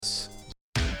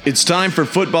It's time for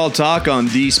Football Talk on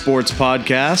The Sports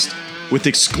Podcast with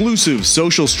exclusive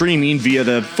social streaming via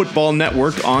the Football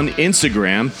Network on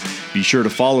Instagram. Be sure to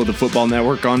follow the Football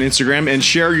Network on Instagram and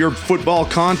share your football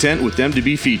content with them to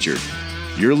be featured.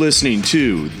 You're listening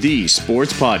to The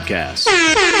Sports Podcast.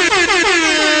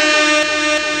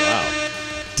 Wow.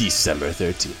 December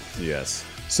 13th. Yes.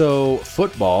 So,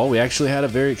 football, we actually had a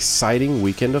very exciting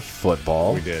weekend of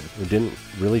football. We did. We didn't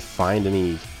really find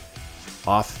any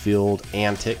off-field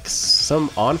antics. Some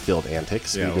on-field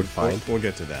antics we did find. We'll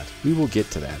get to that. We will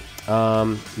get to that.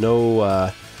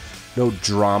 No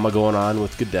drama going on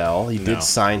with Goodell. He did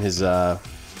sign his that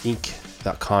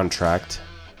contract,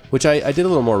 which I did a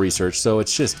little more research, so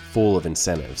it's just full of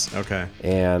incentives. Okay.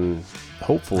 And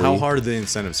hopefully... How hard are the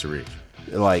incentives to reach?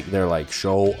 They're like,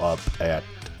 show up at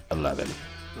 11.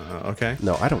 Okay.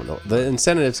 No, I don't know. The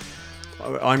incentives...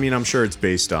 I mean, I'm sure it's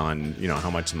based on, how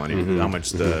much money, how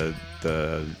much the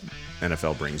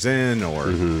NFL brings in,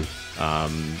 or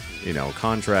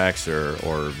contracts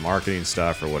or marketing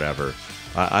stuff or whatever.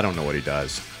 I don't know what he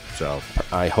does. So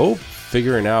I hope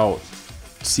figuring out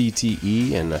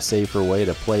CTE and a safer way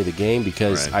to play the game,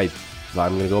 because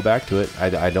I'm going to go back to it.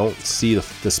 I don't see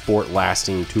the sport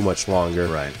lasting too much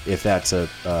longer if that's a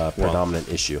predominant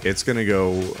issue. It's going to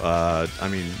go,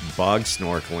 bog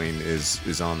snorkeling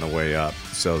is on the way up.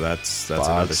 So that's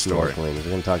another story. We're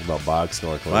going to talk about bog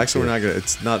snorkeling. Well, actually, we're not going to.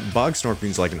 It's not, bog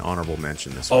snorkeling is like an honorable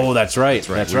mention this week. Oh, that's right.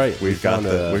 That's right. We've got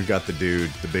the dude,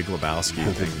 the Big Lebowski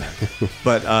thing.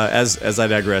 But as I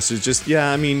digress, it's just,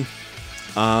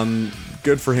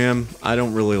 good for him. I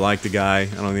don't really like the guy. I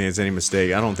don't think it's any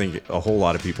mistake. I don't think a whole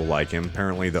lot of people like him.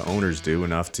 Apparently, the owners do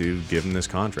enough to give him this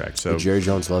contract. So Jerry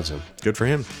Jones loves him. Good for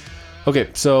him. Okay,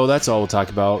 so that's all we'll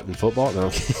talk about in football.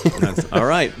 No. All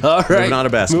right. Moving on to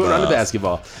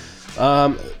basketball.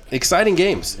 Exciting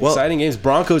games.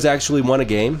 Broncos actually won a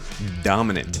game.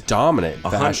 Dominant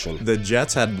fashion. The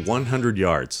Jets had 100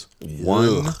 yards.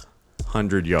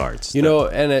 100 yards.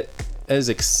 And it is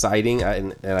exciting,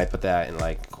 and I put that in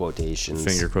like quotations.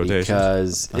 Finger quotations.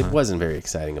 Because it wasn't very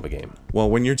exciting of a game. Well,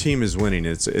 when your team is winning,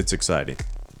 it's exciting.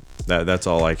 That's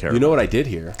all I care about. You know what I did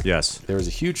hear? Yes. There was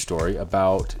a huge story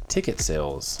about ticket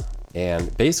sales.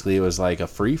 And basically, it was like a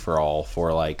free-for-all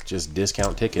for like just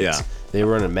discount tickets. Yeah. They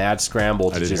were in a mad scramble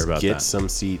to just get that. some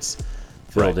seats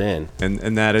filled in.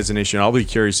 And that is an issue. And I'll be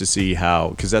curious to see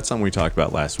how, because that's something we talked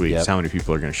about last week, is how many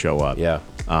people are going to show up. Yeah.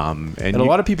 And a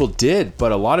lot of people did,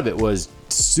 but a lot of it was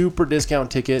super discount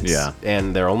tickets. Yeah.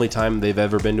 And their only time they've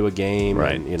ever been to a game.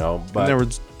 Right. And, but and there were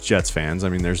Jets fans. I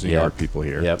mean, there's New York people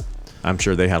here. Yep. I'm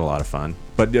sure they had a lot of fun.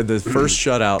 But the first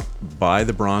shutout by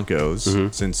the Broncos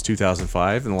since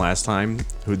 2005, and the last time,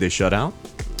 who'd they shut out?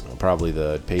 Probably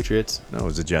the Patriots. No, it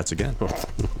was the Jets again.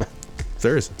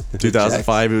 Seriously.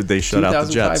 2005, they shut out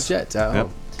the Jets. 2005 Jets. Yep.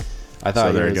 I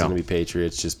thought it was going to be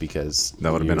Patriots just because.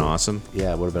 That would have been awesome.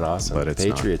 Yeah, it would have been awesome. But it's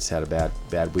Patriots had a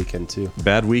bad weekend, too.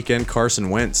 Bad weekend,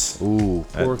 Carson Wentz. Ooh,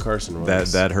 poor Carson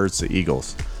Wentz. That hurts the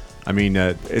Eagles. I mean,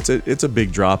 it's a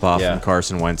big drop off from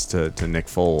Carson Wentz to Nick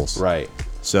Foles. Right.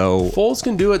 So Foles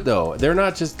can do it, though. They're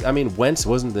not just. I mean, Wentz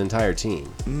wasn't the entire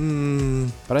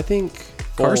team. But I think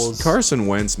Carson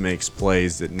Wentz makes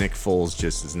plays that Nick Foles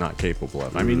just is not capable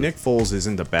of. I mean, Nick Foles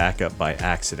isn't a backup by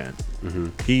accident.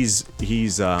 He's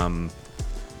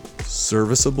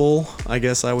serviceable, I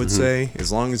guess I would say,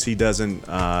 as long as he doesn't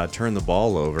turn the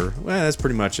ball over. Well, that's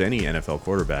pretty much any NFL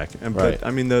quarterback. But I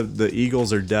mean, the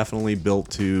Eagles are definitely built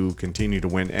to continue to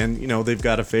win, and they've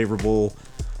got a favorable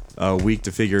week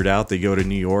to figure it out. They go to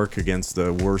New York against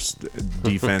the worst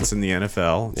defense in the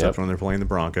NFL, except when they're playing the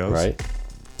Broncos. Right.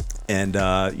 And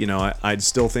I'd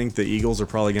still think the Eagles are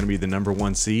probably going to be the number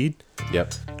one seed.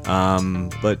 Yep.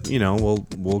 But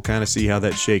we'll kind of see how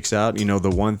that shakes out. The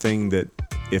one thing that,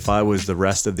 if I was the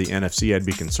rest of the NFC, I'd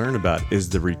be concerned about is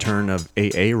the return of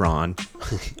Aaron.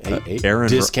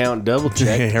 Discount double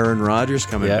check. Aaron Rodgers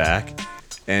coming back.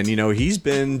 And, he's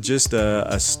been just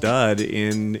a stud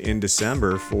in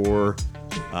December for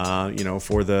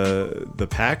the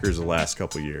Packers the last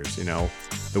couple of years.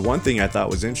 The one thing I thought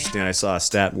was interesting, I saw a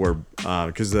stat where,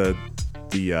 because the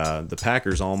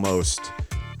Packers almost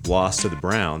lost to the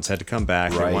Browns, had to come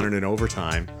back. They won it in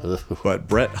overtime. But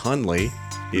Brett Hundley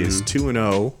is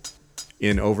 2-0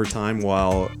 in overtime,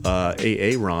 while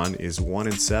Aaron is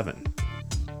 1-7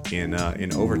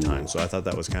 in overtime. So I thought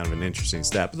that was kind of an interesting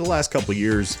stat. But the last couple of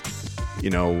years,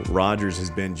 Rodgers has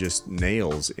been just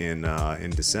nails in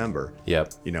December.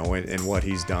 Yep. And what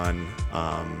he's done.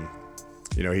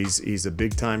 He's a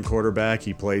big time quarterback.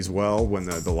 He plays well when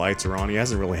the lights are on. He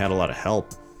hasn't really had a lot of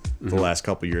help the last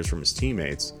couple of years from his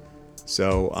teammates.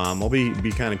 So I'll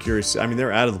be kind of curious. I mean,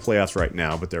 they're out of the playoffs right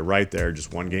now, but they're right there,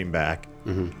 just one game back.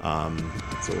 So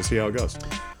we'll see how it goes.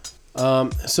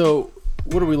 So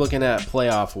what are we looking at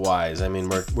playoff wise? I mean,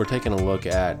 we're taking a look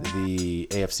at the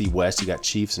AFC West. You got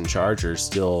Chiefs and Chargers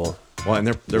still. Well, and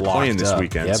they're playing this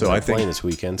weekend. Yeah, so they're I think playing this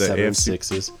weekend. The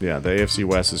 7-6s. Yeah, the AFC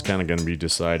West is kind of going to be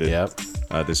decided.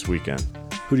 This weekend.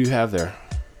 Who do you have there?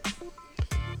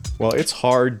 Well, it's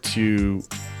hard to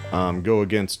go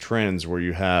against trends where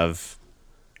you have,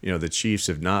 the Chiefs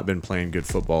have not been playing good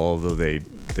football, although they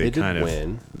kind of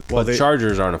win. Well, the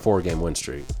Chargers are on a 4-game win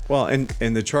streak. Well, and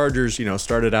the Chargers,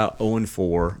 started out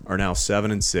 0-4, are now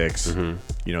 7-6.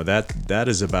 That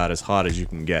is about as hot as you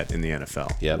can get in the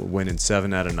NFL. Yep. Winning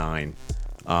 7 out of 9,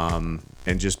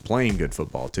 and just playing good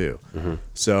football too.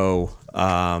 So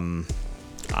I'm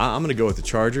going to go with the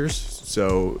Chargers.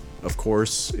 So of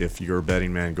course, if you're a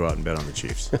betting man, go out and bet on the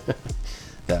Chiefs.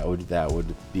 That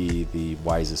would be the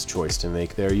wisest choice to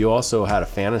make there. You also had a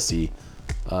fantasy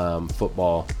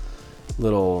football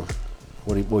little,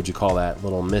 what would you call that?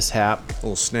 Little mishap?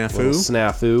 Little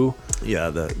snafu. Yeah,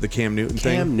 the Cam Newton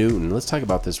thing. Cam Newton. Let's talk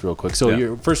about this real quick. So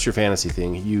your fantasy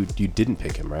thing, you didn't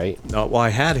pick him, right? No, well, I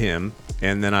had him,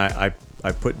 and then I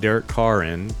put Derek Carr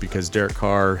in because Derek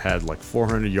Carr had like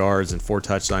 400 yards and 4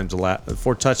 touchdowns the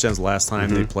last time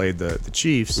they played the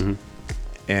Chiefs.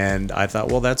 And I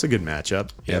thought, well, that's a good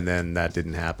matchup. Yep. And then that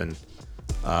didn't happen.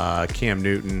 Cam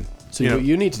Newton. So what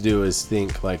you need to do is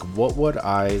think, like, what would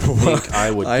I think I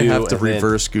would do? I have to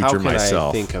reverse Scooter myself.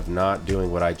 How can I think of not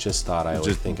doing what I just thought I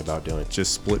would think about doing?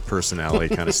 Just split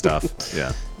personality kind of stuff.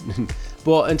 Yeah.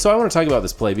 Well, and so I want to talk about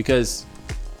this play because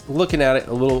looking at it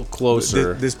a little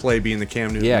closer. This play being the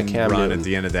Cam Newton run at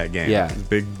the end of that game. Yeah.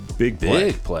 Big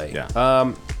play.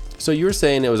 Yeah. So you were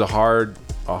saying it was a hard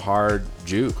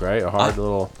juke, right? A hard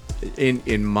little.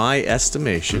 In my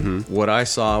estimation, what I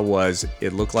saw was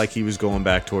it looked like he was going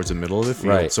back towards the middle of the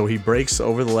field. Right. So he breaks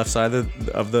over the left side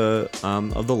of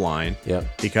the line.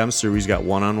 Yep. He comes through. He's got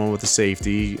one-on-one with the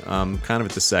safety, kind of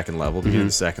at the second level, beginning of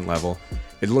the second level.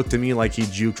 It looked to me like he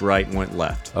juked right and went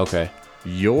left. Okay.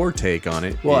 Your take on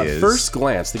it well, is... at first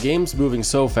glance, the game's moving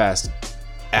so fast.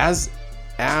 As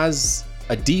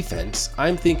a defense,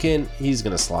 I'm thinking he's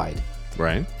going to slide.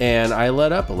 Right. And I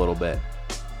let up a little bit.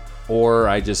 Or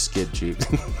I just get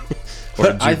juked. Or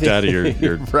juked out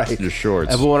of your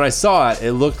shorts. But when I saw it,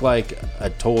 it looked like a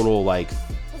total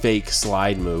fake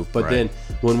slide move. But then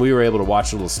when we were able to watch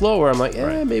it a little slower, I'm like,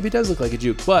 maybe it does look like a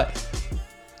juke. But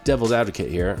devil's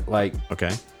advocate here,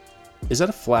 okay, is that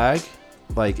a flag?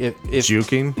 Like if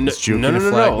juking? Is juking a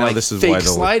flag? No, this is fake why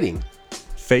sliding.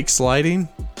 Fake sliding?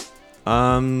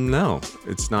 No,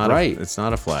 it's not. Right. It's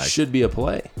not a flag. Should be a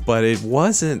play. But it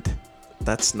wasn't.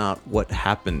 That's not what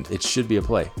happened. It should be a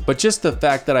play. But just the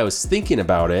fact that I was thinking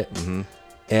about it,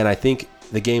 and I think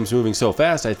the game's moving so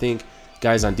fast, I think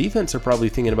guys on defense are probably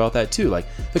thinking about that too. Like,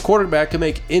 the quarterback can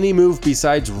make any move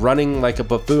besides running like a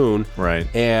buffoon. Right.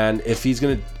 And if he's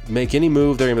going to make any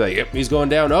move, they're going to be like, yep, he's going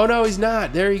down. Oh, no, he's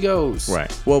not. There he goes.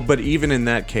 Right. Well, but even in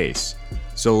that case,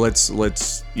 so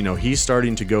let's he's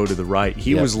starting to go to the right.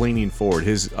 He was leaning forward.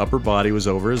 His upper body was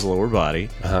over his lower body.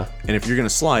 And if you're going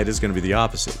to slide, it's going to be the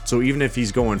opposite. So even if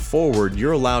he's going forward,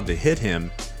 you're allowed to hit him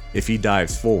if he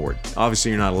dives forward. Obviously,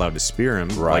 you're not allowed to spear him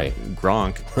like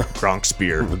Gronk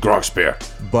spear. Gronk spear.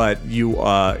 But you,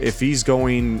 if he's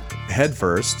going head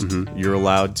first, you're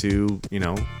allowed to,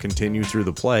 continue through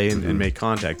the play and make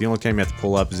contact. The only time you have to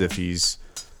pull up is if he's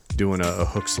doing a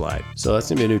hook slide. So that's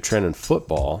going to be a new trend in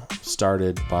football,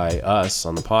 started by us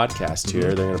on the podcast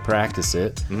here. They're going to practice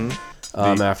it.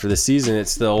 After the season,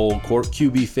 it's the old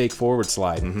QB fake forward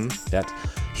slide.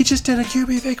 He just did a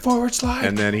QB fake forward slide.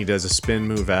 And then he does a spin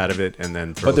move out of it, and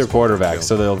then but they're quarterbacks,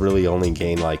 so they'll really only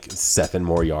gain 7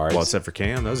 more yards. Well, except for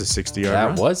Cam, that was a 60-yard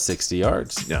run. That was 60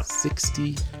 yards. Yeah.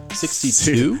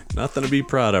 62? Nothing to be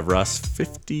proud of, Russ.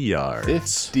 50 yards.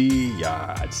 50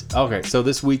 yards. Okay, so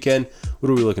this weekend, what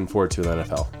are we looking forward to in the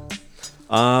NFL?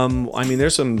 I mean,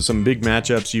 there's some big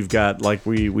matchups. You've got, like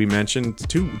we mentioned,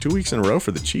 two weeks in a row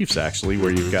for the Chiefs, actually, where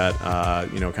you've got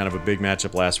kind of a big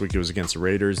matchup. Last week it was against the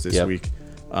Raiders. This week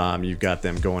you've got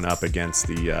them going up against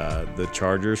the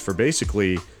Chargers for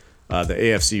basically the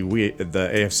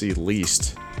AFC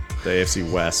least, the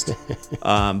AFC West.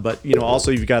 But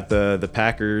also you've got the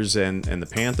Packers and the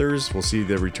Panthers. We'll see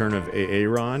the return of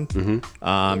Aaron.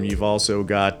 You've also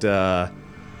got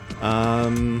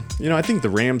I think the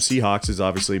Rams Seahawks is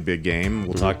obviously a big game.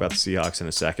 We'll talk about the Seahawks in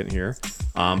a second here.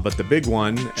 But the big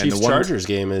one, Chiefs Chargers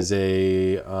game is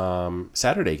a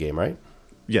Saturday game, right?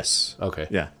 Yes. Okay.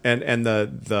 Yeah. And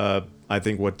the I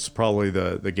think what's probably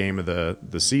the game of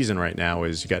the season right now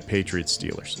is you got Patriots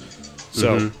Steelers.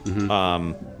 So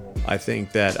I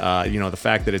think that the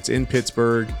fact that it's in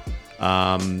Pittsburgh,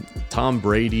 Tom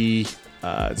Brady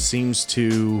seems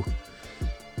to.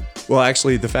 Well,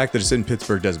 actually, the fact that it's in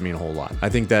Pittsburgh doesn't mean a whole lot. I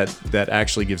think that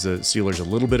actually gives the Steelers a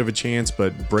little bit of a chance,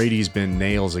 but Brady's been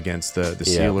nails against the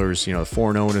Steelers.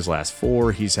 4-0 in his last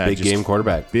 4. He's had big game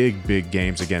quarterback. Big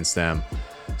games against them.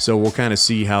 So we'll kind of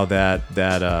see how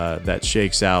that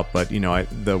shakes out. But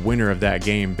the winner of that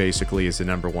game basically is the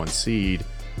number 1 seed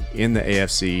in the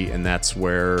AFC, and that's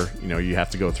where you have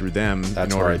to go through them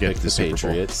in order to get to the Super Bowl.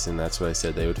 Patriots, and that's what I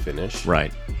said they would finish.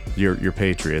 Right, your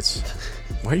Patriots.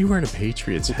 Why are you wearing a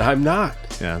Patriots hat? I'm not.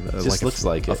 Yeah, it just looks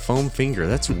like a foam finger.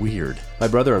 That's weird. My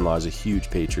brother-in-law is a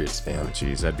huge Patriots fan. Oh,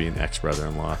 geez, that'd be an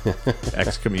ex-brother-in-law.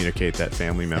 Excommunicate that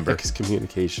family member.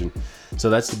 Excommunication.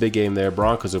 So that's the big game there.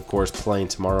 Broncos, of course, playing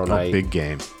tomorrow night. Big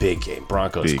game. Big game.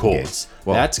 Broncos, big Colts.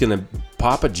 Well, that's going to...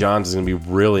 Papa John's is going to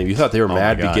be really... You thought they were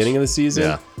mad beginning of the season?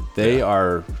 Yeah. They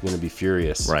are going to be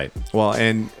furious. Right. Well,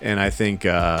 and I think,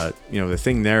 the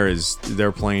thing there is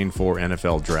they're playing for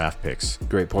NFL draft picks.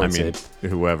 Great point, I mean,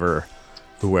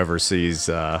 whoever sees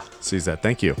that,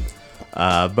 thank you.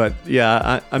 But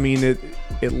yeah, I mean,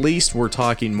 at least we're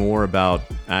talking more about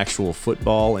actual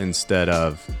football instead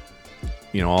of,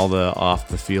 all the off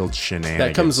the field shenanigans.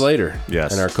 That comes later.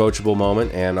 Yes. In our coachable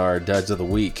moment and our duds of the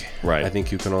week. Right. I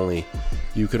think you can only,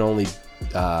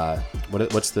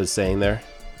 what's the saying there?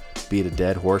 Beat a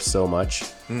dead horse so much.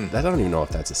 I don't even know if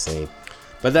that's a saying.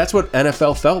 But that's what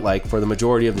NFL felt like for the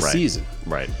majority of the season.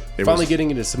 Right. Finally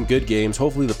getting into some good games.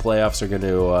 Hopefully the playoffs are going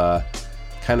to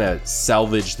kind of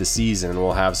salvage the season.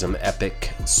 We'll have some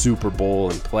epic Super Bowl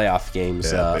and playoff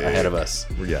games ahead of us.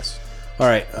 Yes. All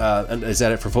right. Is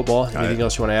that it for football? Anything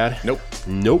else you want to add?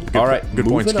 Nope. All right. Good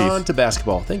points, Moving on Keith. to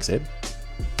basketball. Thanks, Abe.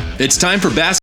 It's time for basketball.